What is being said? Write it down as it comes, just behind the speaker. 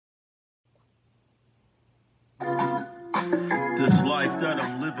This life that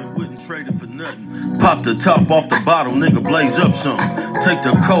I'm living wouldn't trade it for nothing. Pop the top off the bottle, nigga, blaze up something. Take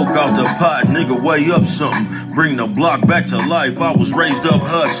the coke out the pot, nigga, weigh up something. Bring the block back to life, I was raised up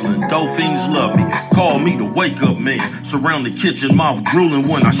hustling. Dopefiends love me, call me the wake up man. Surround the kitchen, mouth drooling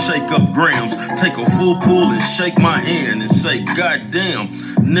when I shake up grams. Take a full pull and shake my hand and say, goddamn.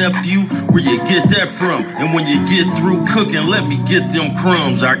 Nephew, where you get that from? And when you get through cooking, let me get them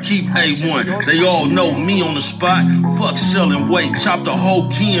crumbs. I keep A1, they all know me on the spot. Fuck selling weight, chop the whole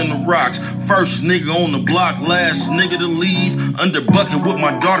key in the rocks. First nigga on the block, last nigga to leave. Under bucket with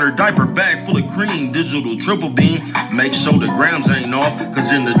my daughter, diaper bag full of cream. Digital triple beam, make sure the grams ain't off.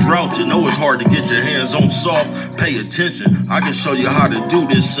 Cause in the drought, you know it's hard to get your hands on soft. Pay attention, I can show you how to do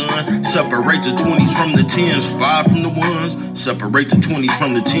this, son. Separate the 20s from the 10s, 5 from the 1s. Separate the 20s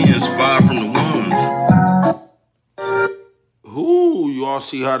from the 10s, 5 from the 1s. Ooh, you all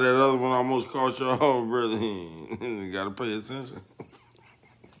see how that other one almost caught y'all, brother? You gotta pay attention.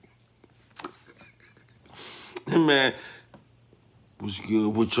 Man, what's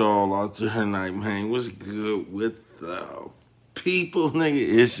good with y'all out there tonight, man? What's good with the people,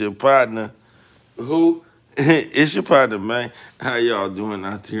 nigga? It's your partner. Who? It's your partner, man. How y'all doing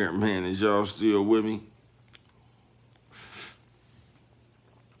out there, man? Is y'all still with me?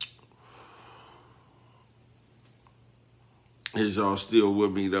 Is y'all still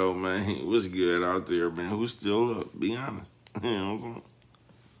with me, though, man? What's good out there, man? Who's still up? Be honest. You know what I'm saying?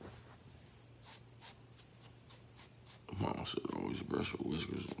 Mom said always brush your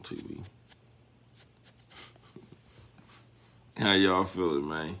whiskers on TV. How y'all feeling,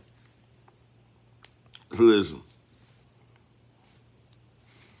 man? Listen.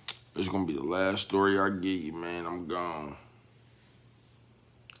 It's going to be the last story I give you, man. I'm gone.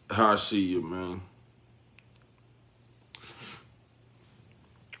 How I see you, man.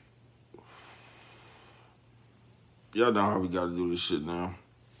 Y'all know how we got to do this shit now.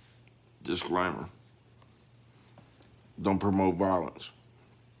 Disclaimer. Don't promote violence.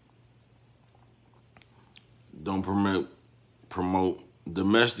 Don't promote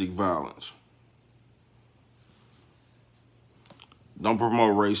domestic violence. Don't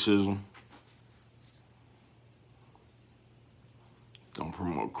promote racism. Don't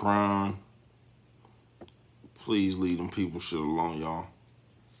promote crime. Please leave them people shit alone, y'all.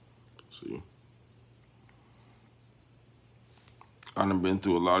 See? I done been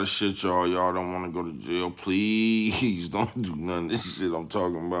through a lot of shit, y'all. Y'all don't want to go to jail. Please don't do none of this shit I'm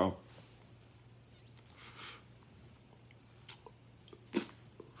talking about.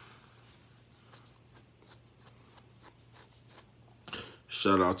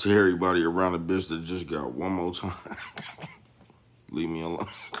 Shout out to everybody around the bitch that just got one more time. Leave me alone.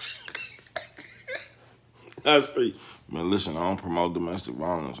 I say, man, listen, I don't promote domestic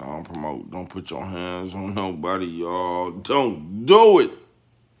violence. Don't put your hands on nobody, y'all. Don't do it.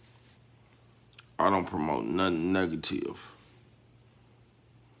 I don't promote nothing negative.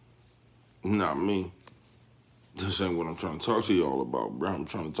 Not me. This ain't what I'm trying to talk to y'all about, bro. I'm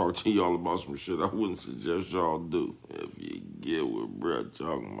trying to talk to y'all about some shit I wouldn't suggest y'all do. If you get what bro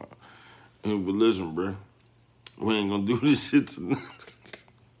talking about. But listen, bro. We ain't gonna do this shit tonight.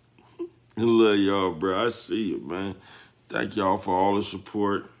 I love y'all, bro. I see you, man. Thank y'all for all the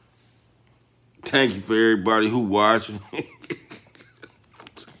support. Thank you for everybody who watching.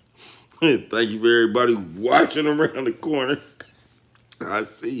 Thank you for everybody watching around the corner. I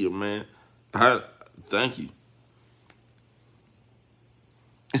see you, man. Thank you.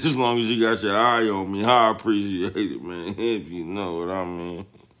 As long as you got your eye on me, I appreciate it, man. If you know what I mean.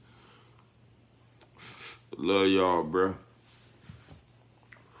 Love y'all, bro.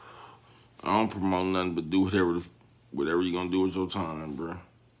 I don't promote nothing but do whatever you're gonna do with your time, bro.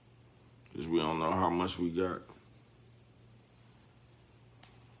 Because we don't know how much we got.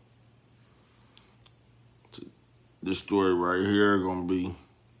 This story right here gonna be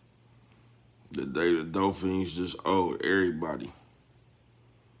the day the Dopefiends just owed everybody.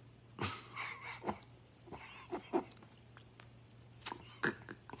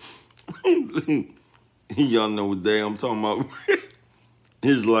 Y'all know what day I'm talking about.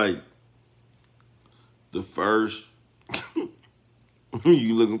 It's like the first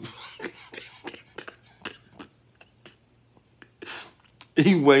you looking for.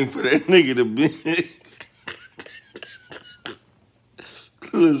 He waiting for that nigga to be.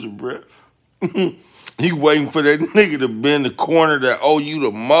 Listen, bro. He waiting for that nigga to be in the corner that owe you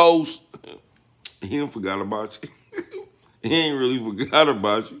the most. He done forgot about you. He ain't really forgot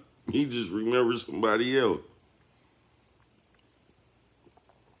about you. He just remembers somebody else.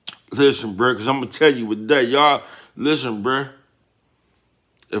 Listen, bro, because I'm going to tell you what day. Y'all, listen, bro.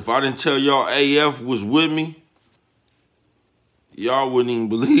 If I didn't tell y'all AF was with me, Y'all wouldn't even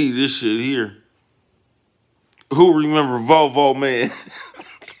believe this shit here. Who remember Volvo Man?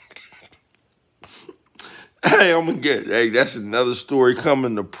 Hey, I'm gonna get. Hey, that's another story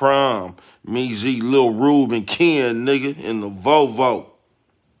coming to prom. Me, Z, Lil Rube, and Ken, nigga, in the Volvo.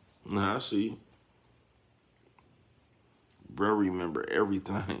 Nah, I see. Bro, remember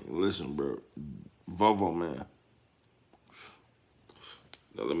everything. Listen, bro. Volvo Man.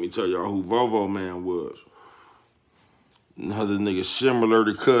 Now, let me tell y'all who Volvo Man was. Another nigga similar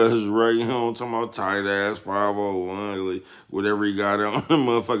to Cuz, right? You know what I'm talking about? Tight ass, 501, like, whatever he got on. Them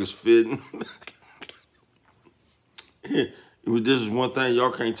motherfuckers fitting. This is one thing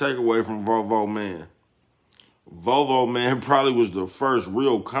y'all can't take away from Volvo Man. Volvo Man probably was the first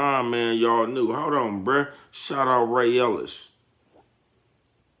real con man y'all knew. Hold on, bruh. Shout out Ray Ellis.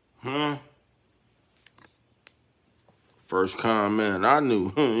 Huh? First con man I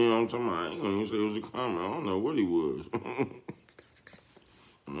knew. You know what I'm talking about? I ain't gonna say he was a con man. I don't know what he was.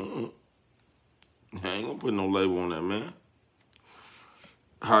 I ain't gonna put no label on that, man.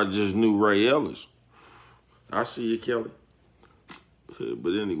 I just knew Ray Ellis. I see you, Kelly.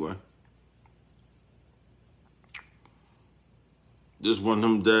 But anyway. This one of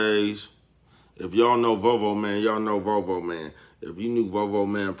them days. If y'all know Volvo Man, y'all know Volvo Man. If you knew Volvo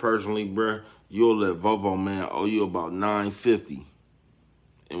Man personally, bruh, you'll let Volvo Man owe you about $950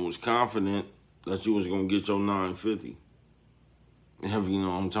 and was confident that you was going to get your $950. If you know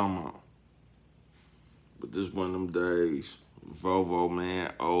what I'm talking about. But this one of them days, Volvo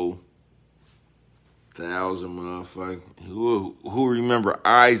Man owe 1,000 motherfucker. Who remember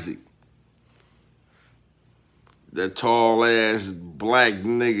Isaac? That tall ass black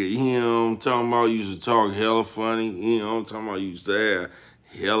nigga, you know what I'm talking about, used to talk hella funny, you know what I'm talking about, used to have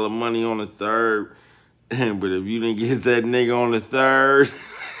hella money on the third. But if you didn't get that nigga on the third,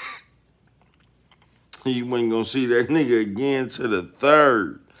 you wasn't gonna see that nigga again to the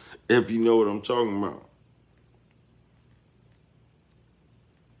third, if you know what I'm talking about.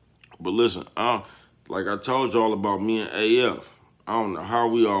 But listen, like I told y'all about me and AF, I don't know how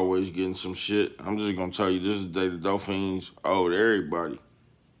we always getting some shit. I'm just gonna tell you, this is the day the Dopefiends owed everybody.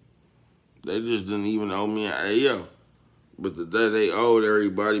 They just didn't even owe me and AF. But the day they owed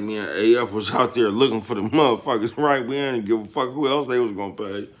everybody, me and AF was out there looking for the motherfuckers, right? We didn't give a fuck who else they was gonna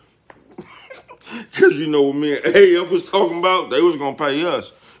pay. Cause you know what me and AF was talking about? They was gonna pay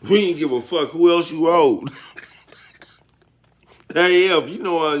us. We didn't give a fuck who else you owed. AF, you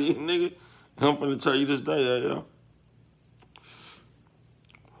know what, nigga? I'm finna tell you this day, AF.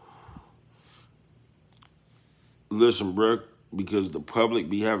 Listen, bro, because the public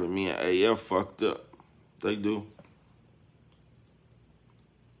be having me and AF fucked up. They do.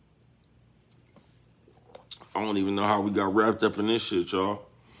 I don't even know how we got wrapped up in this shit, y'all.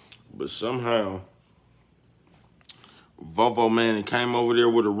 But somehow, Volvo Man came over there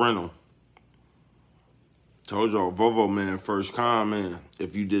with a rental. Told y'all, Volvo Man, first con man,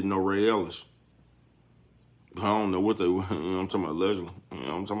 if you didn't know Ray Ellis. I don't know what they were, you know what I'm talking about, allegedly. You know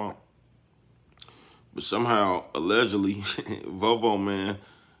what I'm talking about? But somehow, allegedly, Volvo Man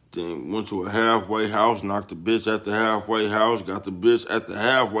then went to a halfway house, knocked the bitch at the halfway house, got the bitch at the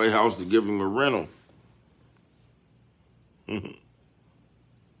halfway house to give him a rental. I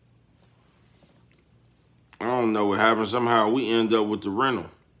don't know what happened. Somehow we end up with the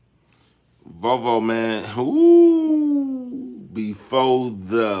rental. Volvo Man, ooh, before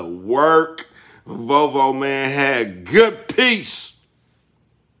the work, Volvo Man had good peace.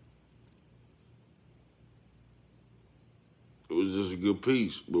 It was just a good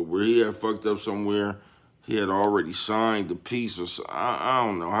piece. But where he had fucked up somewhere, he had already signed the piece. Or so, I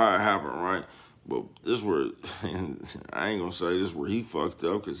don't know how it happened, right? But this where, I ain't gonna say this where he fucked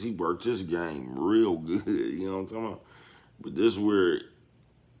up because he worked his game real good. You know what I'm talking about? But this where,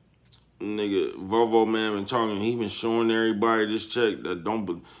 nigga, Volvo Man been talking, he been showing everybody this check that don't,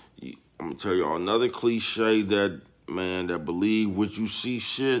 I'm gonna tell y'all another cliche that, man, that believe what you see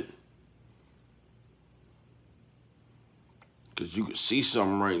shit. Because you can see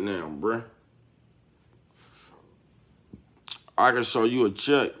something right now, bruh. I can show you a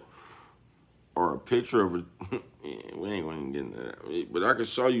check or a picture of it. Yeah, we ain't gonna get into that. But I can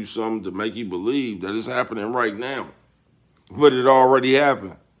show you something to make you believe that it's happening right now. But it already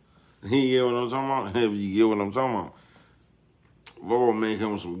happened. You get what I'm talking about? If you get what I'm talking about. Volvo Man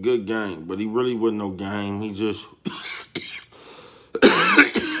came with some good game, but he really wasn't no game. He just...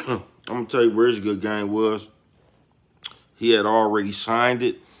 I'm gonna tell you where his good game was. He had already signed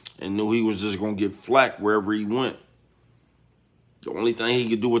it and knew he was just gonna get flack wherever he went. The only thing he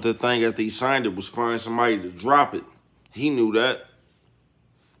could do with that thing after he signed it was find somebody to drop it. He knew that.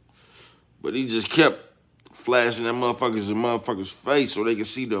 But he just kept flashing that motherfucker's face so they can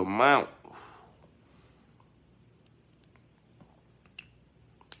see the amount.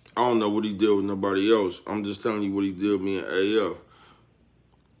 I don't know what he did with nobody else. I'm just telling you what he did with me and AF.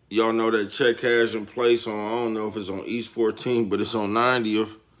 Y'all know that check cash in place on, I don't know if it's on East 14, but it's on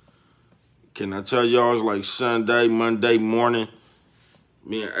 90th. Can I tell y'all it's like Sunday, Monday morning.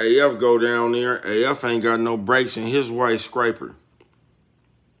 Me and AF go down there. AF ain't got no brakes in his white scraper.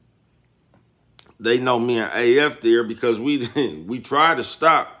 They know me and AF there because we tried to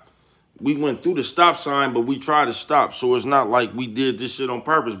stop. We went through the stop sign, but we tried to stop. So it's not like we did this shit on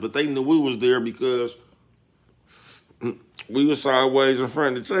purpose, but they knew we was there because we was sideways in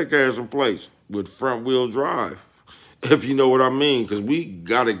front of the check cash in place with front wheel drive. If you know what I mean, because we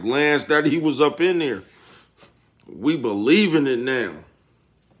got a glance that he was up in there. We believe in it now.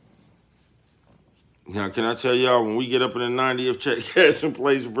 Now, can I tell y'all, when we get up in the 90th check cash in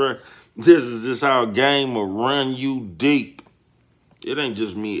place, bro, this is just how a game will run you deep. It ain't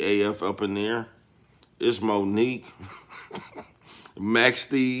just me, AF, up in there. It's Monique, Max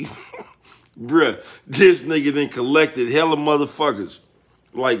Steve. Bruh, this nigga done collected hella motherfuckers.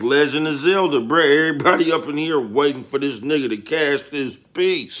 Like Legend of Zelda, bruh. Everybody up in here waiting for this nigga to cash this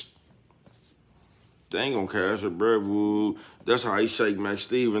piece. They ain't gonna cash it, bruh. Woo. That's how he shake Max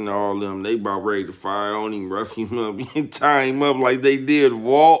Steve and all them. They about ready to fire on him, rough him up, tie him up like they did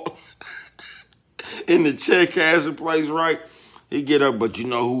Walt in the check cash in place, right? He get up, but you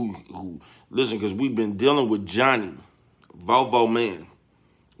know who listen, because we've been dealing with Johnny, Volvo man.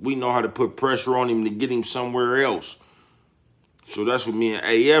 We know how to put pressure on him to get him somewhere else. So that's what me and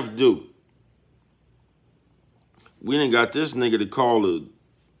AF do. We done got this nigga to call a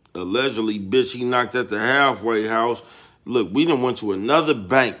allegedly bitch he knocked at the halfway house. Look, we done went to another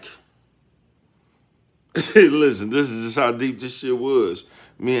bank. Listen, this is just how deep this shit was.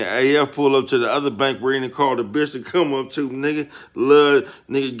 Me and AF pull up to the other bank where he done called the bitch to come up to, nigga.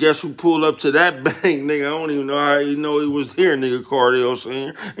 Nigga, guess who pulled up to that bank, nigga? I don't even know how he know he was here, nigga, Cardell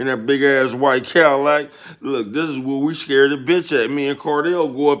saying, in that big-ass white Cadillac. Look, this is where we scared the bitch at. Me and Cardell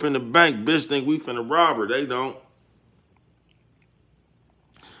go up in the bank. Bitch think we finna rob her. They don't.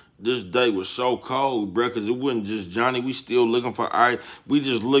 This day was so cold, bro, because it wasn't just Johnny. We still looking for we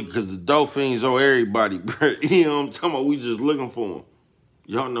just look because the Dopefiends owe everybody, bro. You know what I'm talking about? We just looking for them.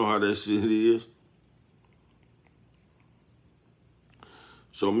 Y'all know how that shit is.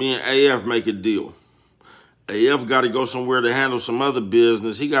 So me and AF make a deal. AF got to go somewhere to handle some other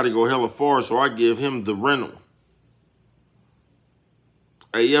business. He got to go hella far, so I give him the rental.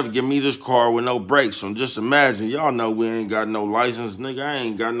 AF give me this car with no brakes. So just imagine, y'all know we ain't got no license, nigga. I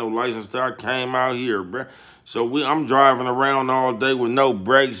ain't got no license till I came out here, bruh. So I'm driving around all day with no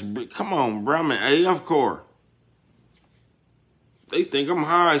brakes. Come on, bruh, I'm an AF car. They think I'm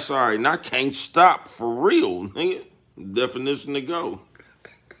high side, and I can't stop for real, nigga. Definition to go.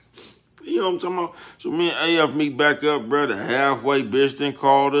 You know what I'm talking about? So me and AF meet back up, bruh. The halfway bitch then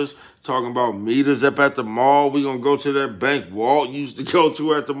called us, talking about meet us up at the mall. We gonna go to that bank Walt used to go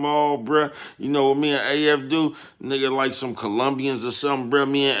to at the mall, bruh. You know what me and AF do? Nigga, like some Colombians or something, bruh.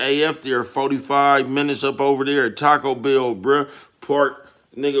 Me and AF there 45 minutes up over there at Taco Bell, bruh. Park,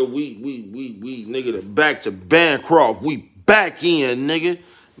 nigga, we nigga, the back to Bancroft. We back in, nigga.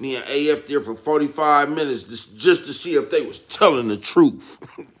 Me and AF there for 45 minutes just to see if they was telling the truth.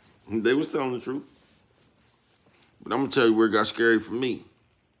 They was telling the truth. But I'm going to tell you where it got scary for me.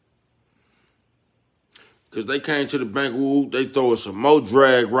 Because they came to the bank, ooh, they throw us some more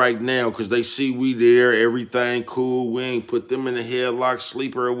drag right now because they see we there, everything cool. We ain't put them in a headlock,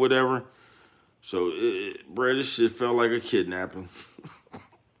 sleeper, or whatever. So, bro, this shit felt like a kidnapping.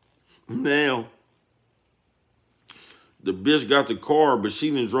 Now, the bitch got the car, but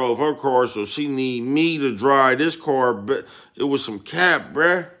she done drove her car, so she need me to drive this car. But it was some cap,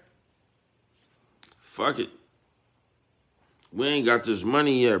 bruh. Fuck it. We ain't got this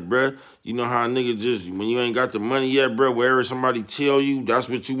money yet, bruh. You know how a nigga just, when you ain't got the money yet, bruh, wherever somebody tell you that's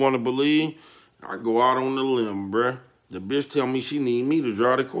what you want to believe, I go out on the limb, bruh. The bitch tell me she need me to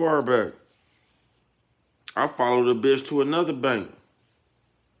drive the car back. I follow the bitch to another bank.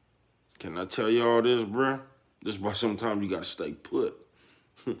 Can I tell you all this, bruh? This is why sometimes you got to stay put.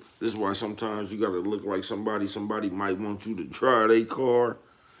 This is why sometimes you got to look like somebody might want you to drive their car.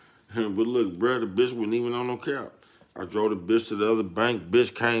 But look, bruh, the bitch wasn't even on no cap. I drove the bitch to the other bank.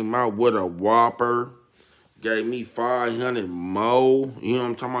 Bitch came out with a whopper. Gave me 500 more. You know what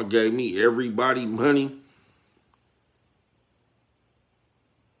I'm talking about? Gave me everybody money.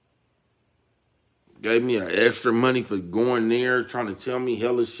 Gave me an extra money for going there, trying to tell me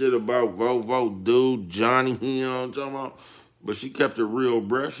hella shit about Volvo, dude, Johnny, you know what I'm talking about? But she kept it real,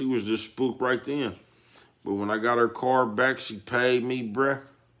 bruh. She was just spooked right then. But when I got her car back, she paid me, bruh.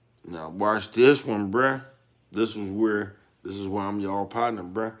 Now watch this one, bruh. This is where I'm y'all partner,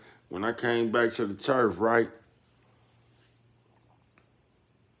 bruh. When I came back to the turf, right?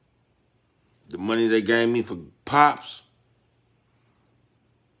 The money they gave me for Pops,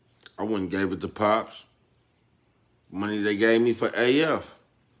 I wouldn't gave it to Pops. The money they gave me for AF,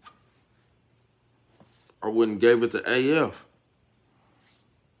 I wouldn't gave it to AF.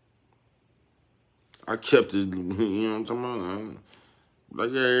 I kept it, you know what I'm talking about?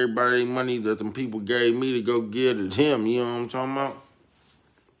 Like everybody money that them people gave me to go get at him, you know what I'm talking about?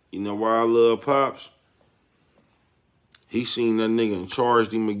 You know why I love Pops? He seen that nigga and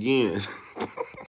charged him again.